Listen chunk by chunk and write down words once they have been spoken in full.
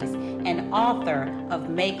and author of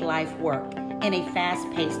Make Life Work in a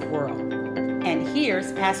Fast-Paced World. And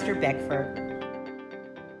here's Pastor Beckford.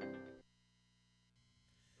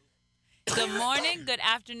 Good morning, good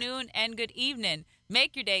afternoon, and good evening.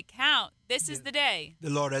 Make your day count. This is the day the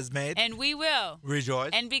Lord has made, and we will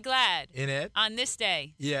rejoice and be glad in it. on this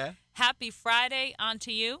day. Yeah. Happy Friday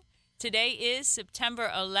unto you. Today is September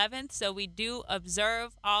 11th, so we do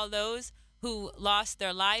observe all those who lost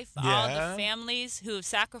their life, all the families who have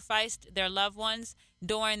sacrificed their loved ones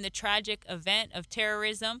during the tragic event of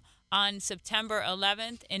terrorism on September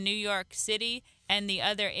 11th in New York City and the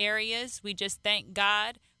other areas. We just thank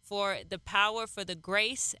God for the power, for the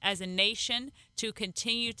grace as a nation to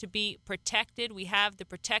continue to be protected. We have the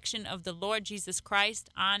protection of the Lord Jesus Christ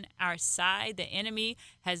on our side. The enemy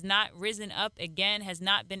has not risen up again, has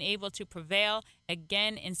not been able to prevail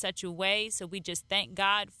again in such a way. So we just thank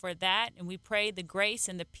God for that. And we pray the grace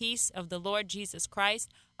and the peace of the Lord Jesus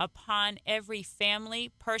Christ upon every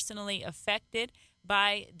family personally affected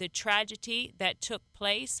by the tragedy that took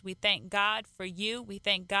place. We thank God for you. We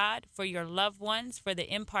thank God for your loved ones, for the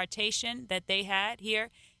impartation that they had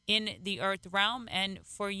here in the earth realm, and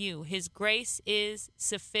for you. His grace is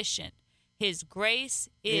sufficient. His grace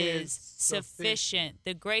is sufficient.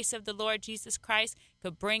 The grace of the Lord Jesus Christ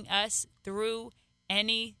could bring us through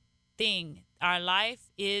anything. Our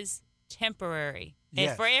life is temporary. Yes.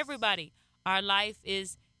 And for everybody, our life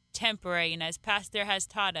is temporary. And as Pastor has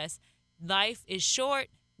taught us, life is short,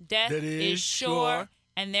 death is sure,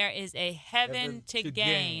 and there is a heaven to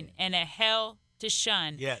gain and a hell to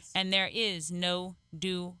shun. Yes. And there is no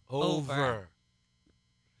do-over.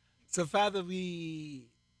 So, Father, we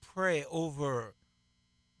pray over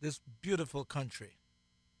this beautiful country,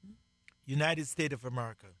 United States of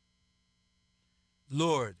America.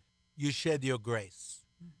 Lord, you shed your grace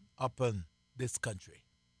upon this country.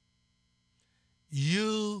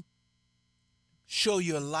 You show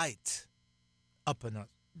your light upon us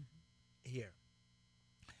here.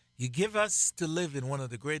 You give us to live in one of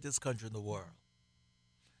the greatest countries in the world.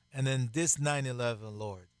 And in this 9/11,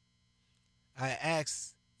 Lord, I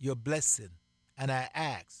ask your blessing, and I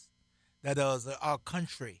ask that as our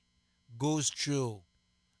country goes through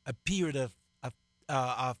a period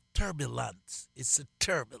of turbulence, it's a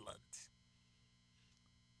turbulent.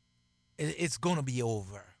 It's going to be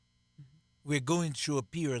over. We're going through a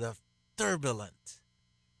period of turbulent,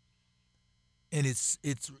 and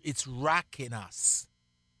it's rocking us.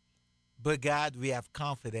 But God, we have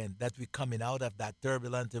confidence that we're coming out of that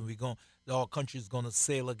turbulence, and our country is going to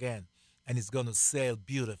sail again, and it's going to sail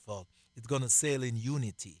beautiful. It's going to sail in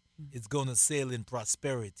unity. It's going to sail in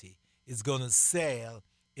prosperity. It's going to sail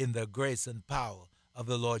in the grace and power of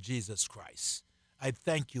the Lord Jesus Christ. I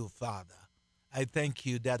thank you, Father. I thank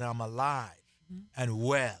you that I'm alive and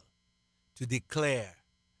well to declare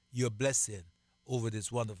your blessing over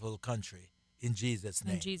this wonderful country. In Jesus'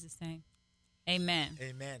 name. In Jesus' name. Amen.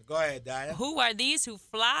 Amen. Go ahead, Diane. Who are these who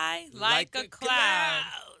fly like a cloud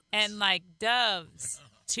and like doves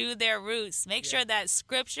to their roots? Make sure that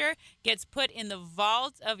scripture gets put in the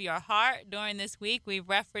vault of your heart during this week. We've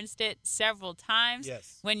referenced it several times.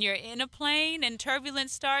 Yes. When you're in a plane and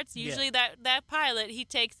turbulence starts, usually that pilot, he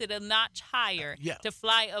takes it a notch higher to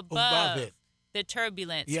fly above it. The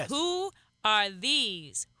turbulence. Yes. Who are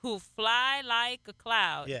these who fly like a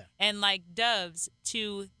cloud and like doves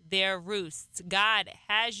to their roosts? God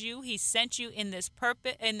has you. He sent you in this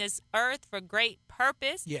earth for great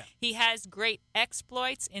purpose. Yeah. He has great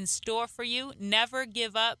exploits in store for you. Never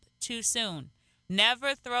give up too soon.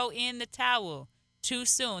 Never throw in the towel too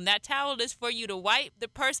soon. That towel is for you to wipe the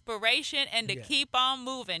perspiration and to keep on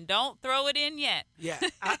moving. Don't throw it in yet. Yeah.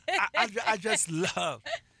 I just love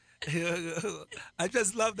I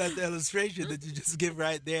just love that illustration that you just give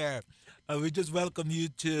right there. We just welcome you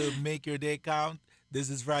to Make Your Day Count.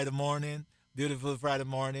 This is Friday morning, beautiful Friday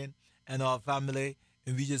morning, and our family,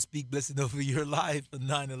 and we just speak blessing over your life on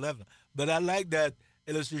 9/11. But I like that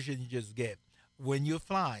illustration you just gave. When you're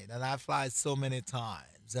flying, and I fly so many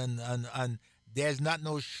times, and there's not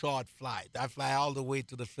no short flight. I fly all the way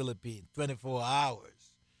to the Philippines, 24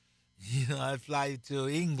 hours. You know, I fly to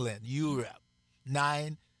England, Europe,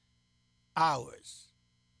 9 hours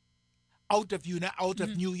out of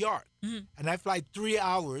New York, and I fly 3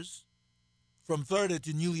 hours from Florida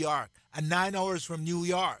to New York, and 9 hours from New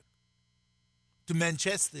York to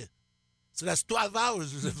Manchester. So that's 12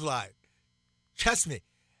 hours of flight. Trust me,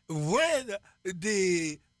 when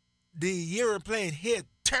the airplane hit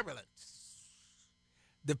turbulence,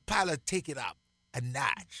 the pilot take it up a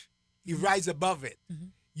notch. He rises above it.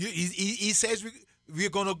 He says we're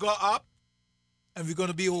going to go up, and we're going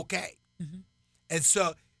to be okay. And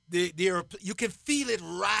so you can feel it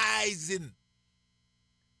rising.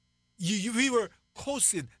 We were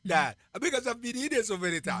coasting that because I've been in there so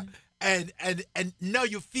many times, and now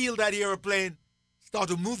you feel that airplane start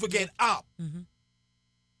to move again up,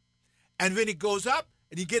 and when it goes up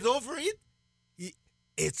and you get over it,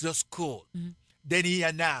 it's just cool. Then he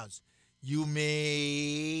announced, "You may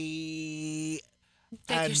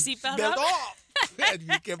take your seatbelt off, and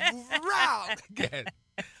you can move around again."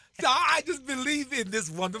 So I just believe in this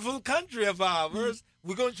wonderful country of ours.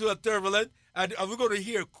 We're going through a turbulent, and we're going to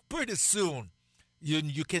hear pretty soon.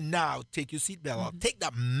 You can now take your seatbelt off. Take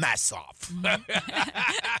that mess off.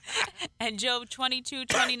 And Job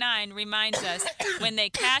 22:29 reminds us, when they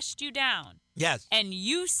cast you down, yes, and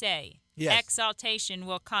you say, yes, exaltation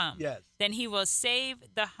will come, yes, then he will save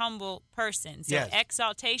the humble person. So yes,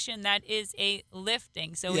 exaltation, that is a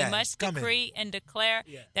lifting. So yes, we must decree and declare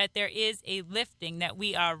that there is a lifting, that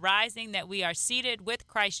we are rising, that we are seated with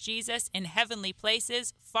Christ Jesus in heavenly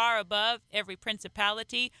places, far above every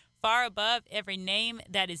principality, far above every name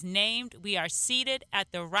that is named. We are seated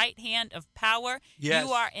at the right hand of power. Yes.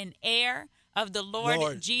 You are an heir of the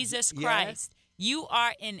Lord Jesus Christ. Yes. You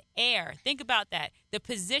are an heir. Think about that. The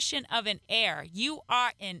position of an heir. You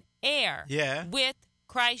are an heir with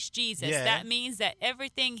Christ Jesus. Yeah. That means that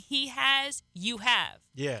everything he has, you have.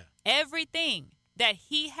 Yeah. Everything that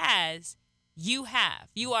he has, you have.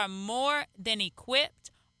 You are more than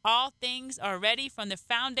equipped. All things are ready from the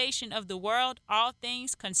foundation of the world. All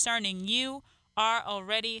things concerning you are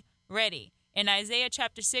already ready. In Isaiah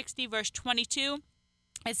chapter 60, verse 22,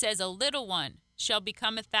 it says, "A little one shall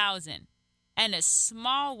become 1,000, and a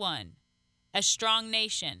small one a strong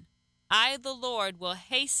nation. I, the Lord, will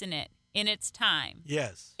hasten it in its time.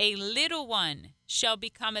 Yes. A little one shall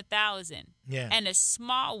become 1,000, and a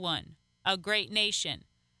small one a great nation.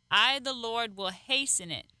 I, the Lord, will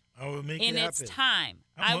hasten it. I will make in it its time.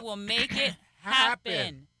 I will make it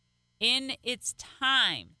happen in its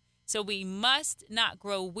time. So we must not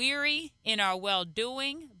grow weary in our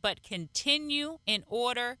well-doing, but continue in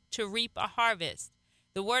order to reap a harvest.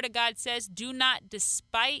 The Word of God says, do not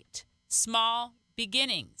despite small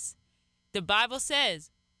beginnings. The Bible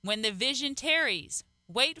says, when the vision tarries,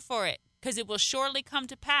 wait for it, because it will surely come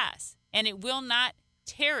to pass, and it will not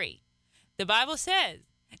tarry. The Bible says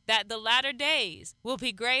that the latter days will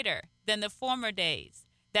be greater than the former days,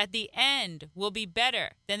 that the end will be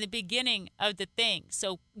better than the beginning of the thing.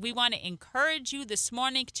 So we want to encourage you this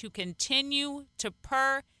morning to continue to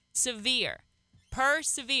persevere.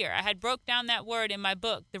 Persevere. I had broke down that word in my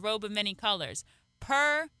book, The Robe of Many Colors.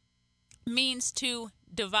 Per means to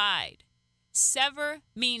divide. Sever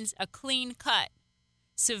means a clean cut.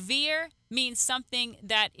 Severe means something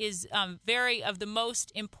that is very of the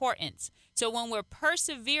most importance. So when we're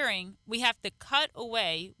persevering, we have to cut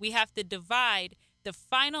away, we have to divide the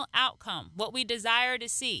final outcome, what we desire to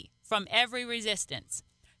see, from every resistance.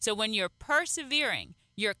 So when you're persevering,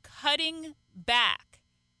 you're cutting back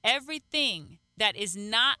everything that is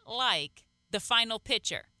not like the final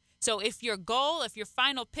picture. So if your goal, if your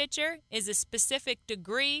final picture is a specific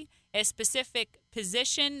degree, a specific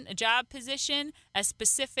position, a job position, a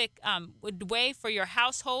specific way for your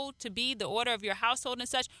household to be, the order of your household and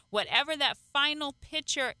such, whatever that final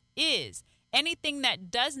picture is, anything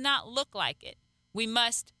that does not look like it, we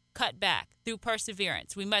must cut back through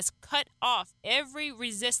perseverance. We must cut off every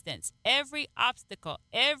resistance, every obstacle,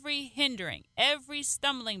 every hindering, every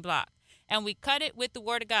stumbling block, and we cut it with the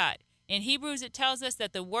Word of God. In Hebrews, it tells us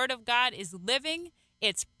that the Word of God is living,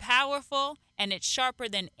 it's powerful, and it's sharper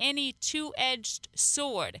than any two-edged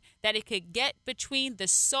sword, that it could get between the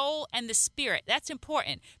soul and the spirit. That's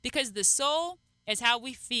important, because the soul is how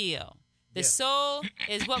we feel. The soul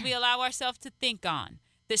is what we allow ourselves to think on.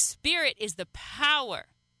 The spirit is the power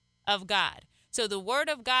of God. So the Word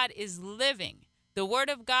of God is living. The Word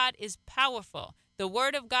of God is powerful. The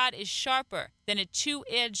Word of God is sharper than a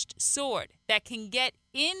two-edged sword that can get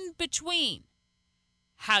in between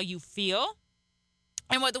how you feel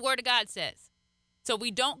and what the Word of God says. So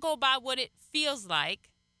we don't go by what it feels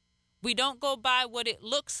like. We don't go by what it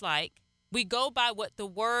looks like. We go by what the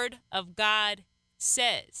Word of God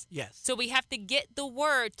says. Yes. So we have to get the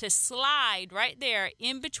Word to slide right there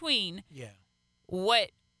in between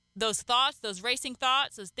what those thoughts, those racing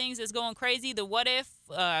thoughts, those things that's going crazy, the what if,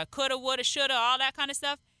 coulda, woulda, shoulda, all that kind of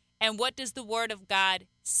stuff. And what does the Word of God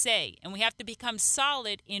say? And we have to become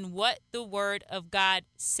solid in what the Word of God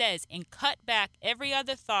says and cut back every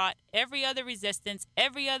other thought, every other resistance,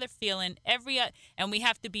 every other feeling, and we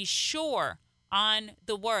have to be sure on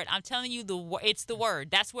the Word. I'm telling you, it's the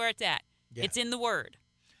Word. That's where it's at. Yeah. It's in the Word.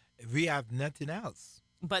 We have nothing else.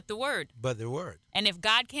 But the Word. But the Word. And if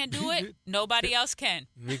God can't do it, nobody else can.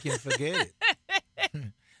 We can forget it.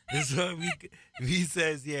 That's what we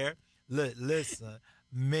says here. Listen,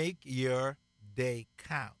 make your day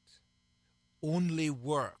count. Only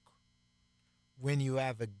work when you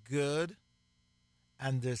have a good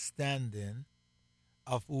understanding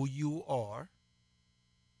of who you are,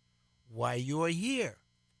 why you are here,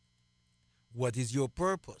 what is your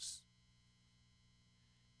purpose.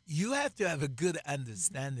 You have to have a good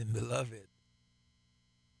understanding, beloved.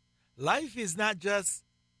 Life is not just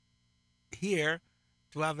here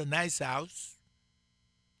to have a nice house,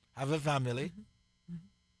 have a family,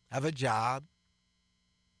 have a job,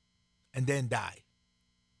 and then die.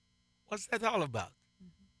 What's that all about?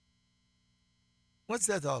 What's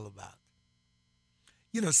that all about?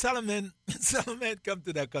 You know, Solomon come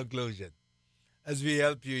to that conclusion as we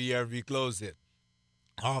help you here, we close it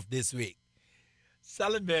off this week.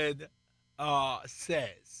 Solomon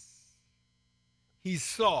says he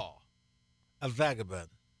saw a vagabond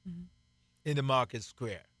in the market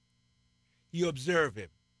square. He observed him.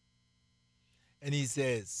 And he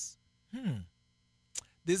says,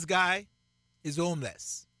 this guy is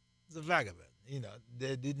homeless. He's a vagabond. You know,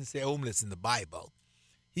 they didn't say homeless in the Bible.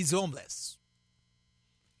 He's homeless.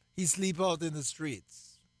 He sleeps out in the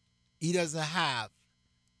streets. He doesn't have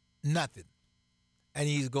nothing. And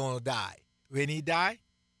he's going to die. When he die,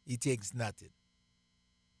 he takes nothing.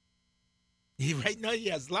 Right now he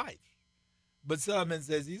has life. But Solomon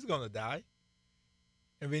says he's going to die.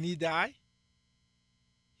 And when he die,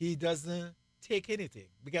 he doesn't take anything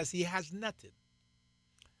because he has nothing.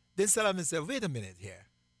 Then Solomon said, wait a minute here.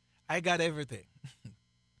 I got everything.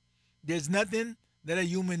 There's nothing that a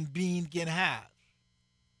human being can have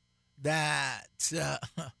that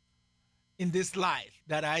in this life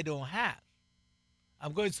that I don't have.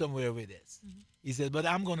 I'm going somewhere with this. He said, but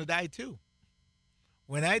I'm going to die too.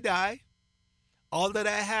 When I die, all that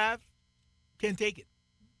I have can take it.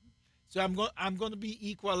 So I'm going to be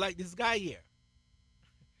equal like this guy here.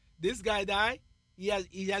 This guy died. He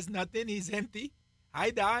has nothing. He's empty. I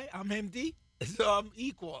die. I'm empty. So I'm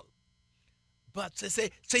equal. But say,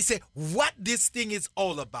 what this thing is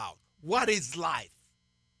all about? What is life?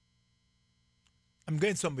 I'm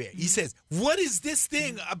going somewhere. He says, what is this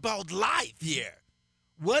thing about life here?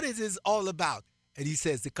 What is this all about? And he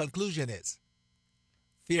says, the conclusion is,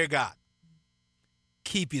 fear God.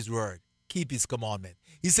 Keep his word. Keep his commandment.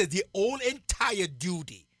 He said, the whole entire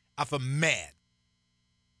duty of a man.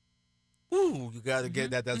 Ooh, you got to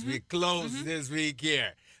get that as we close this week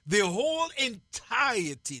here. The whole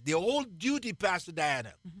entirety, the whole duty, Pastor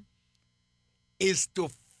Diana, is to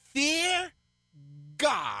fear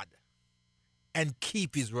God and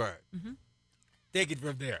keep his word. Take it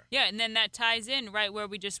from there. Yeah, and then that ties in right where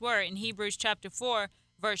we just were in Hebrews chapter 4,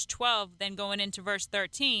 verse 12, then going into verse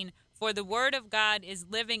 13. For the word of God is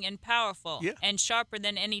living and powerful and sharper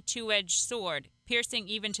than any two-edged sword, piercing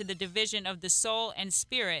even to the division of the soul and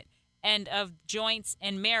spirit and of joints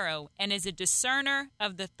and marrow, and is a discerner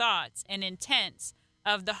of the thoughts and intents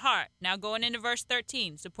of the heart. Now going into verse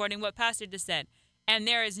 13, supporting what Pastor just said. And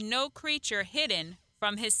there is no creature hidden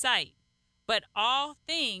from his sight, but all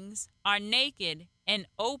things are naked and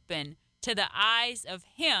open to the eyes of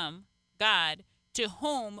him, God, to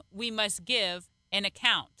whom we must give an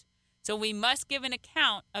account. So we must give an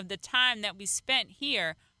account of the time that we spent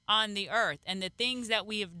here on the earth and the things that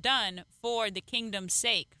we have done for the kingdom's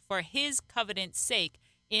sake, for his covenant's sake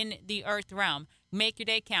in the earth realm. Make your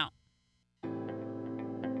day count.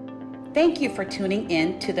 Thank you for tuning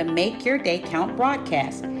in to the Make Your Day Count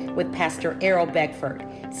broadcast with Pastor Errol Beckford,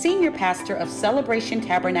 Senior Pastor of Celebration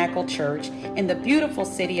Tabernacle Church in the beautiful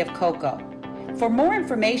city of Cocoa. For more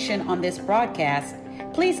information on this broadcast,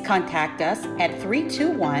 please contact us at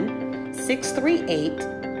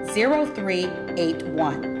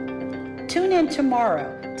 321-638-0381. Tune in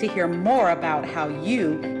tomorrow to hear more about how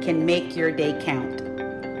you can make your day count.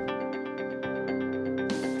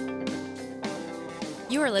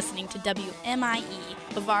 You are listening to WMIE,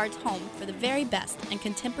 Bavard's home for the very best in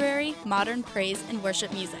contemporary, modern praise and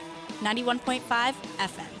worship music. 91.5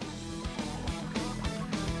 FM.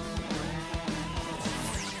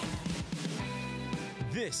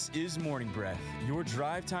 This is Morning Breath, your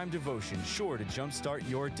drive time devotion sure to jumpstart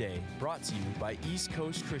your day, brought to you by East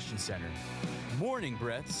Coast Christian Center. Morning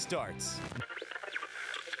Breath starts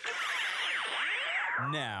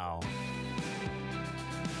now.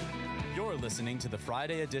 You're listening to the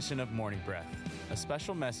Friday edition of Morning Breath, a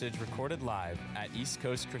special message recorded live at East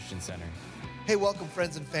Coast Christian Center. Hey, welcome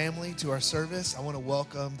friends and family to our service. I want to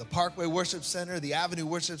welcome the Parkway Worship Center, the Avenue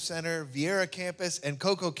Worship Center, Vieira Campus, and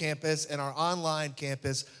Cocoa Campus, and our online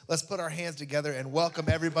campus. Let's put our hands together and welcome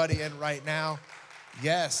everybody in right now.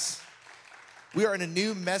 Yes. We are in a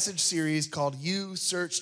new message series called You Searched